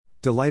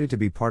Delighted to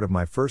be part of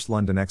my first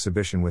London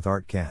exhibition with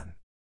Art Can.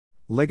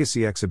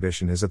 Legacy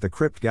exhibition is at the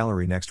Crypt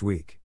Gallery next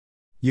week.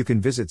 You can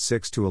visit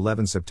 6 to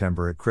 11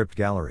 September at Crypt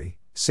Gallery,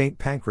 St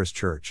Pancras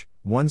Church,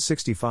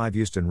 165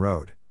 Euston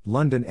Road,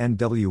 London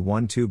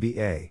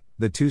NW12BA.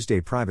 The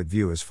Tuesday private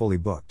view is fully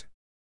booked.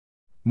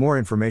 More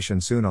information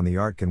soon on the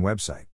Art Can website.